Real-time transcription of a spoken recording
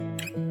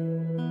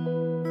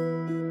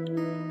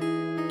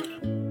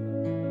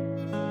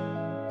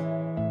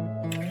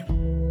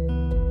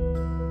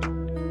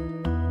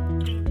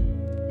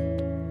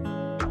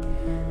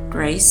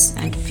Grace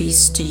and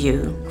peace to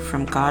you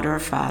from God our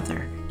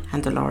Father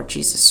and the Lord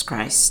Jesus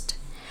Christ.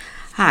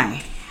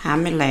 Hi,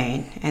 I'm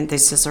Elaine, and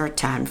this is our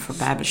time for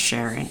Bible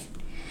sharing.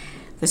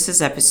 This is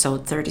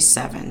episode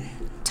 37,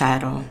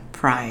 titled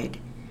Pride,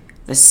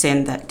 the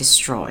Sin That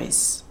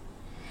Destroys.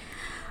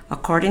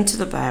 According to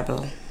the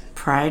Bible,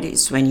 pride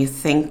is when you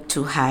think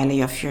too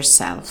highly of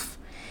yourself.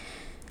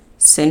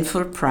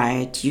 Sinful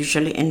pride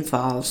usually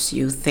involves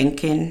you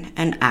thinking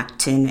and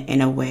acting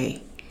in a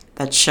way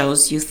that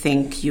shows you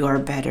think you are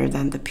better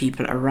than the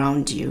people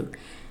around you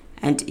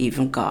and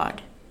even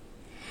God.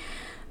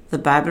 The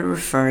Bible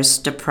refers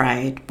to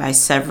pride by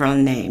several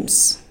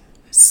names: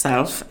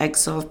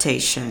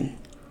 self-exaltation,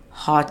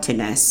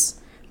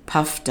 haughtiness,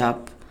 puffed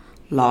up,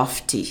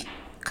 lofty,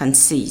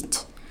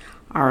 conceit,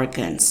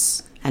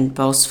 arrogance, and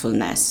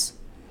boastfulness.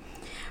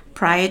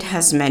 Pride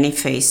has many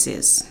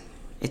faces.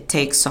 It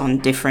takes on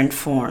different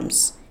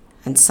forms,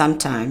 and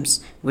sometimes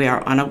we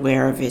are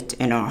unaware of it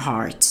in our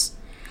hearts.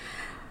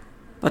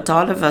 But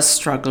all of us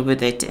struggle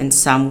with it in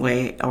some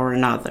way or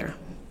another.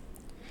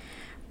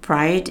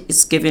 Pride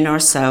is giving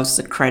ourselves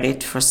the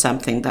credit for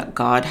something that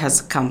God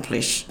has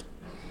accomplished,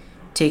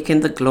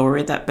 taking the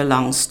glory that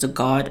belongs to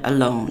God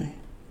alone,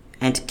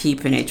 and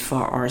keeping it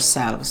for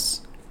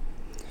ourselves.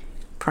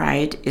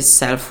 Pride is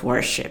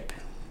self-worship.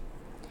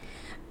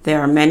 There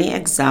are many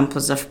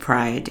examples of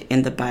pride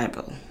in the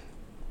Bible.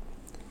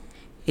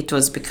 It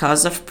was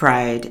because of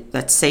pride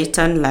that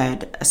Satan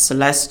led a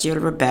celestial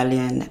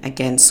rebellion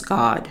against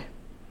God.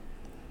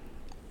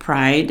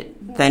 Pride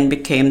then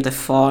became the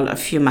fall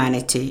of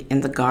humanity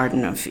in the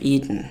Garden of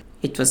Eden.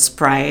 It was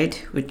pride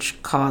which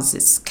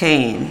causes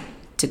Cain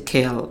to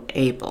kill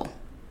Abel.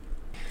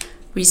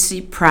 We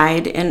see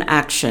pride in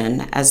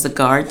action as the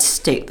guards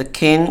take the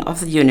King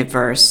of the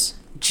universe,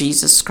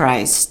 Jesus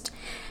Christ,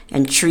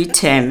 and treat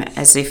him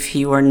as if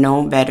he were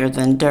no better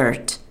than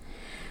dirt.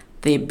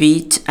 They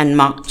beat and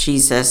mock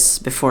Jesus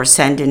before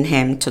sending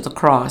him to the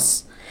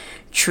cross,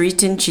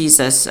 treating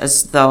Jesus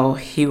as though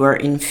he were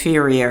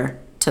inferior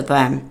to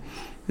them.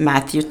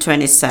 Matthew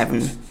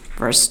 27,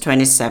 verse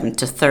 27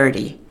 to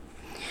 30.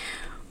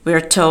 We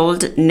are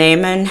told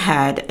Naaman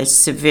had a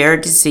severe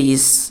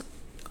disease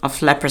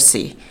of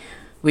leprosy,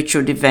 which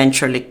would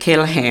eventually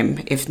kill him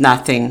if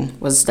nothing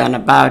was done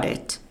about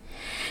it.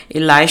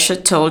 Elisha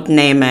told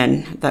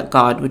Naaman that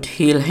God would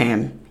heal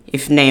him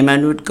if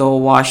Naaman would go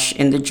wash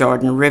in the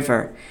Jordan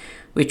River,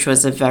 which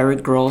was a very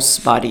gross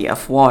body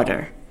of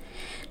water.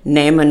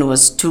 Naaman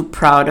was too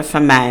proud of a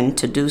man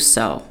to do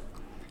so,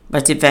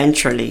 but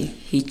eventually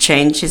he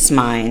changed his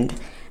mind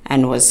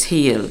and was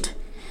healed.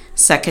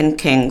 2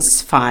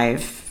 Kings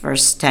 5,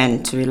 verse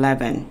 10 to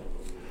 11.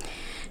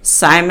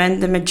 Simon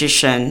the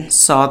magician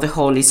saw the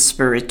Holy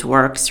Spirit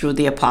work through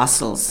the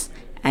apostles,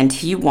 and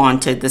he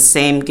wanted the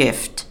same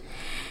gift.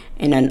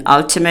 In an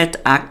ultimate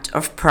act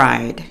of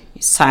pride,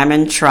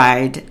 Simon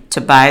tried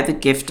to buy the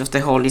gift of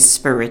the Holy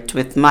Spirit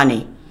with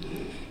money.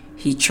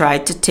 He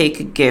tried to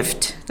take a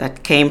gift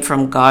that came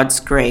from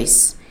God's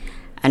grace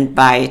and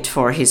buy it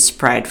for his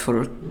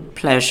prideful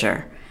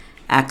pleasure.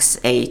 Acts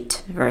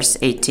 8, verse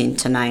 18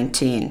 to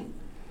 19.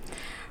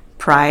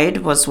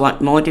 Pride was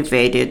what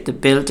motivated the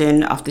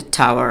building of the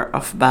Tower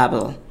of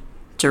Babel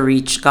to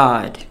reach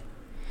God.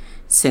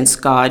 Since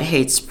God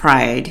hates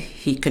pride,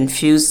 he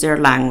confused their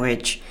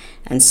language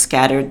and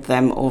scattered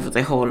them over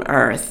the whole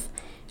earth,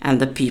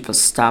 and the people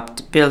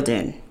stopped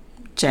building.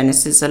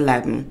 Genesis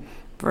 11,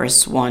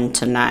 verse 1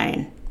 to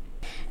 9.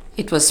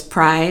 It was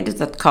pride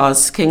that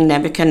caused King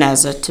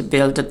Nebuchadnezzar to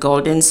build a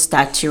golden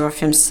statue of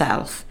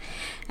himself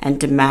and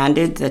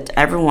demanded that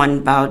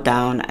everyone bow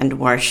down and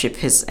worship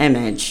his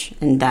image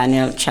in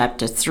Daniel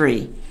chapter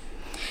 3.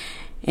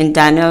 In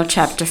Daniel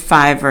chapter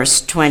 5, verse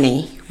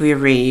 20, we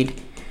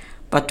read,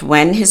 "But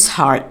when his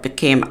heart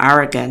became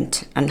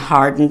arrogant and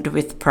hardened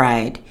with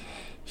pride,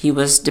 he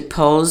was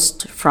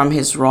deposed from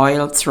his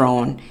royal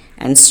throne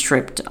and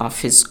stripped of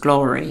his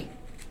glory."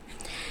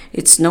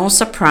 It's no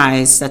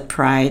surprise that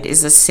pride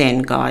is a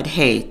sin God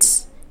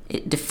hates.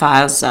 It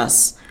defiles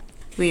us.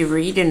 We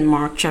read in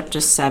Mark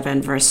chapter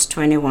 7, verse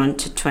 21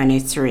 to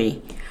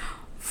 23,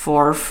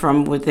 "For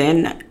from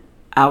within,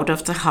 out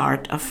of the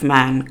heart of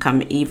man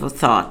come evil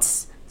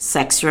thoughts,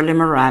 sexual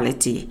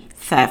immorality,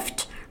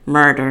 theft,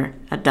 murder,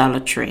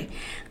 idolatry,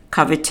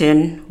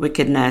 coveting,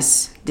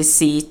 wickedness,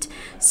 deceit,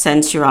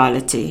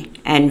 sensuality,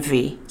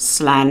 envy,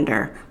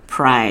 slander,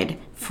 pride,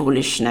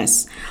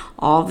 foolishness.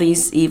 All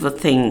these evil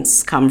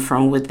things come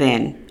from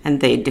within,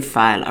 and they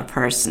defile a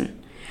person."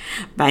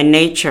 By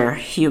nature,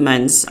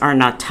 humans are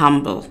not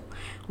humble.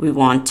 We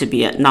want to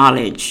be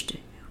acknowledged.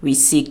 We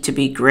seek to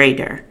be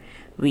greater.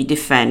 We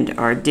defend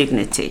our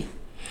dignity.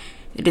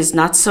 It is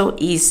not so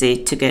easy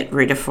to get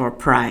rid of our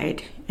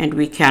pride, and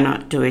we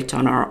cannot do it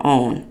on our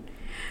own.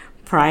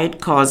 Pride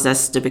causes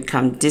us to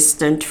become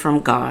distant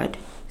from God,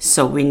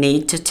 so we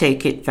need to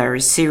take it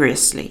very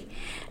seriously,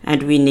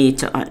 and we need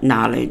to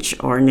acknowledge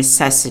our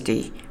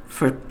necessity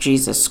for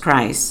Jesus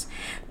Christ,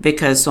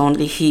 because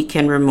only He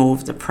can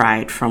remove the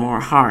pride from our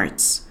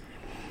hearts.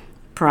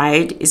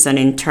 Pride is an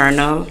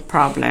internal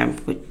problem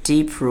with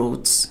deep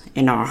roots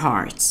in our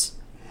hearts.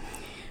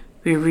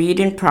 We read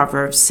in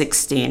Proverbs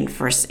 16,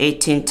 verse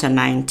 18 to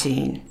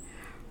 19,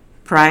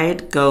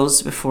 "Pride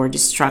goes before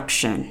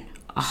destruction,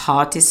 a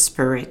haughty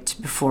spirit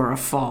before a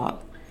fall.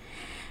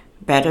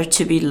 Better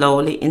to be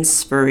lowly in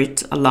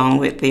spirit along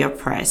with the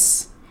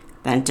oppressed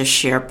than to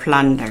share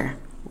plunder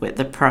with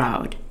the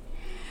proud."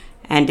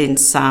 And in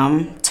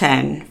Psalm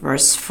 10,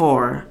 verse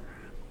 4,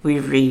 we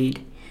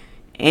read,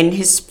 "In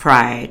his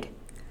pride,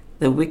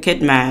 the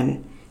wicked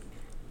man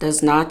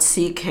does not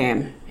seek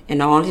him. In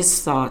all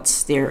his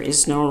thoughts, there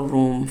is no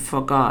room for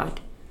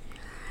God."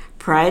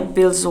 Pride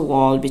builds a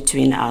wall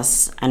between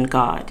us and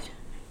God.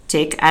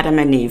 Take Adam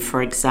and Eve,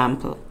 for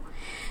example.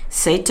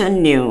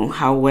 Satan knew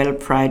how well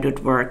pride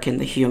would work in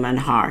the human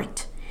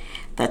heart,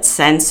 that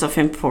sense of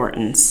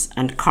importance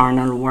and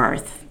carnal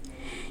worth.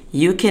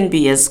 "You can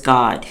be as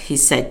God," he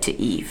said to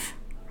Eve.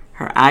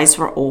 Her eyes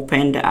were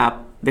opened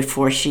up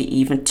before she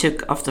even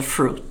took of the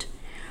fruit.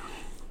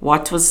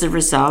 What was the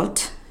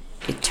result?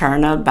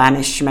 Eternal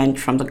banishment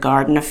from the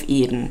Garden of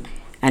Eden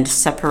and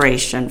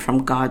separation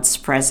from God's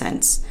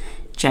presence.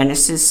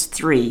 Genesis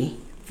 3,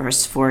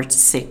 verse 4 to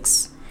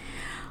 6.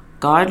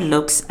 God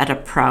looks at a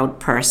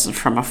proud person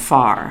from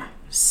afar.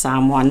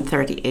 Psalm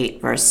 138,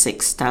 verse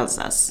 6 tells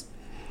us.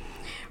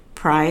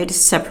 Pride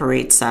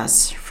separates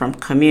us from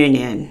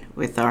communion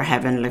with our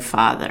Heavenly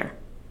Father.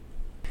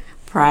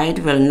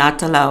 Pride will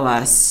not allow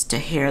us to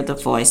hear the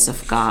voice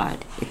of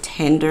God. It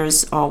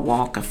hinders our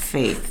walk of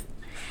faith.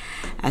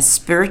 A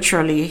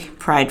spiritually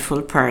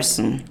prideful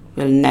person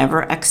will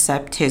never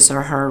accept his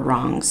or her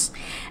wrongs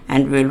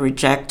and will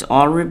reject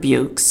all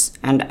rebukes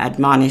and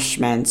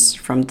admonishments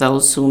from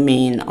those who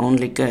mean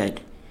only good.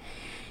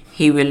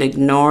 He will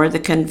ignore the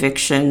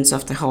convictions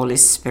of the Holy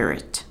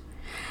Spirit.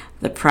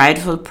 The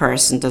prideful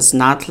person does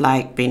not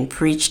like being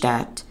preached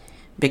at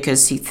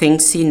because he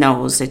thinks he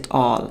knows it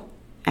all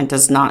and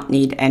does not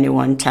need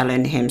anyone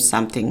telling him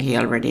something he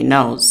already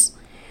knows.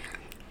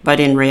 But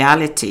in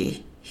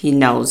reality, he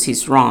knows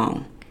he's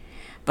wrong.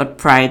 But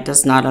pride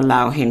does not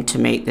allow him to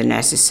make the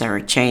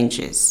necessary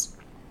changes.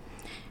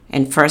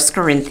 In 1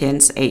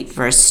 Corinthians 8,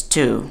 verse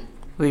 2,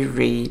 we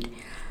read,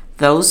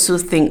 "Those who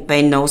think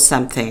they know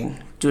something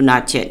do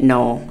not yet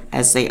know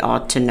as they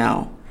ought to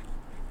know."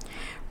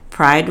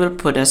 Pride will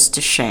put us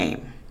to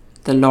shame.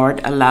 The Lord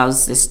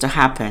allows this to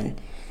happen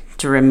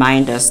to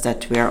remind us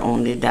that we are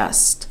only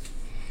dust.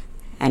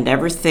 And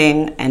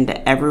everything and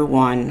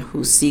everyone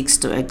who seeks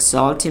to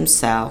exalt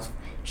himself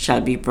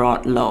shall be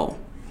brought low.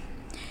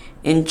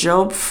 In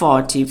Job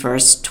 40,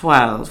 verse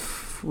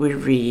 12, we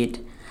read,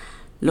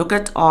 "Look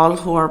at all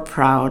who are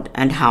proud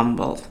and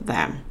humble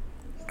them.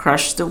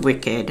 Crush the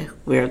wicked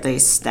where they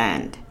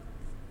stand."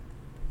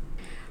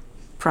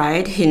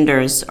 Pride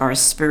hinders our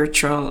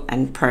spiritual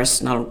and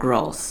personal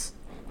growth.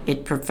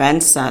 It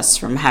prevents us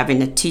from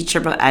having a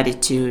teachable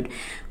attitude,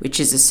 which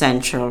is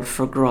essential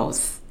for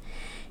growth.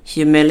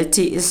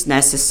 Humility is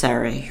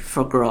necessary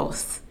for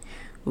growth.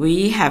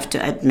 We have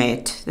to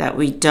admit that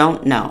we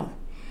don't know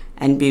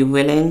and be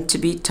willing to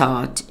be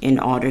taught in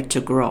order to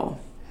grow.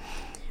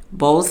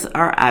 Both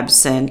are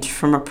absent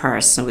from a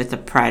person with a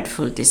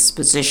prideful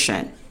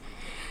disposition.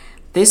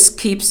 This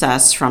keeps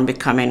us from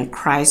becoming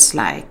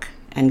Christ-like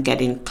and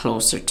getting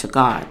closer to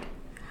God.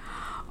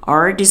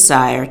 Our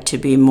desire to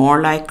be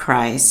more like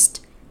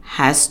Christ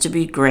has to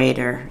be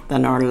greater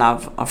than our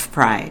love of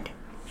pride.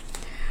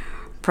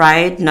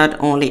 Pride not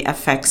only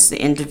affects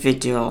the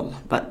individual,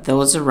 but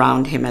those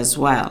around him as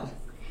well.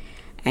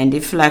 And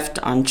if left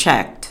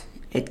unchecked,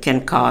 it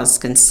can cause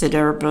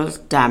considerable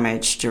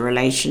damage to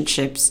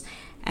relationships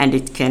and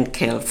it can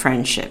kill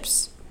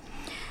friendships.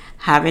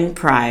 Having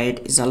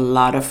pride is a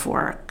lot of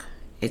work.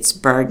 It's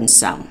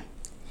burdensome.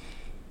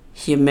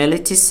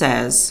 Humility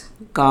says,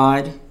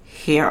 "God,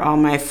 here are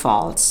my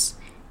faults.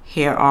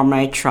 Here are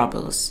my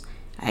troubles.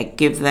 I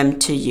give them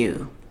to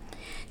you.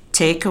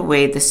 Take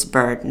away this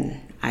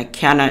burden. I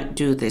cannot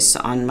do this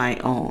on my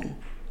own."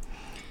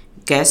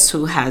 Guess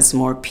who has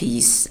more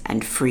peace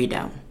and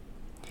freedom?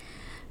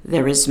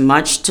 There is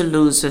much to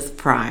lose with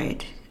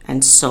pride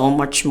and so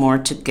much more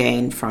to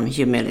gain from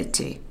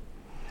humility,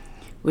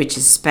 which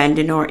is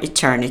spending our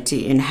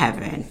eternity in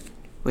heaven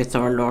with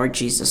our Lord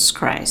Jesus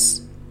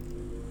Christ.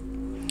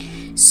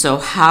 So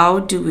how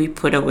do we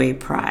put away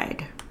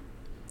pride?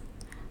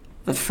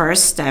 The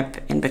first step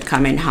in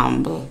becoming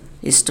humble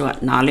is to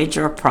acknowledge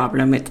our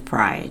problem with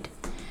pride.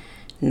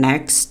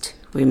 Next,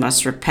 we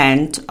must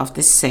repent of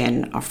the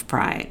sin of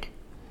pride.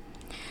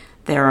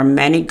 There are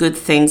many good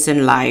things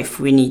in life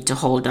we need to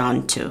hold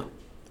on to.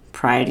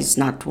 Pride is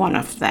not one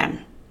of them.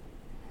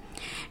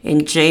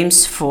 In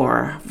James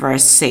 4,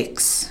 verse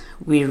 6,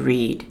 we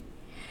read,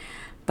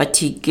 "But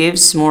he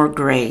gives more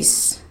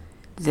grace.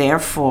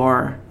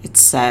 Therefore," it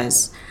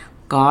says,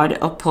 "God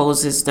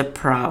opposes the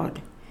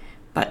proud,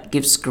 but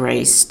gives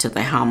grace to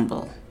the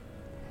humble."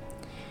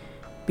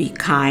 Be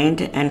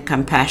kind and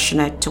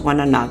compassionate to one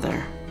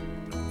another,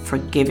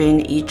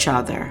 forgiving each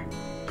other,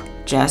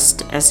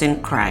 just as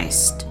in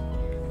Christ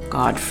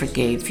God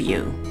forgave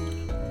you.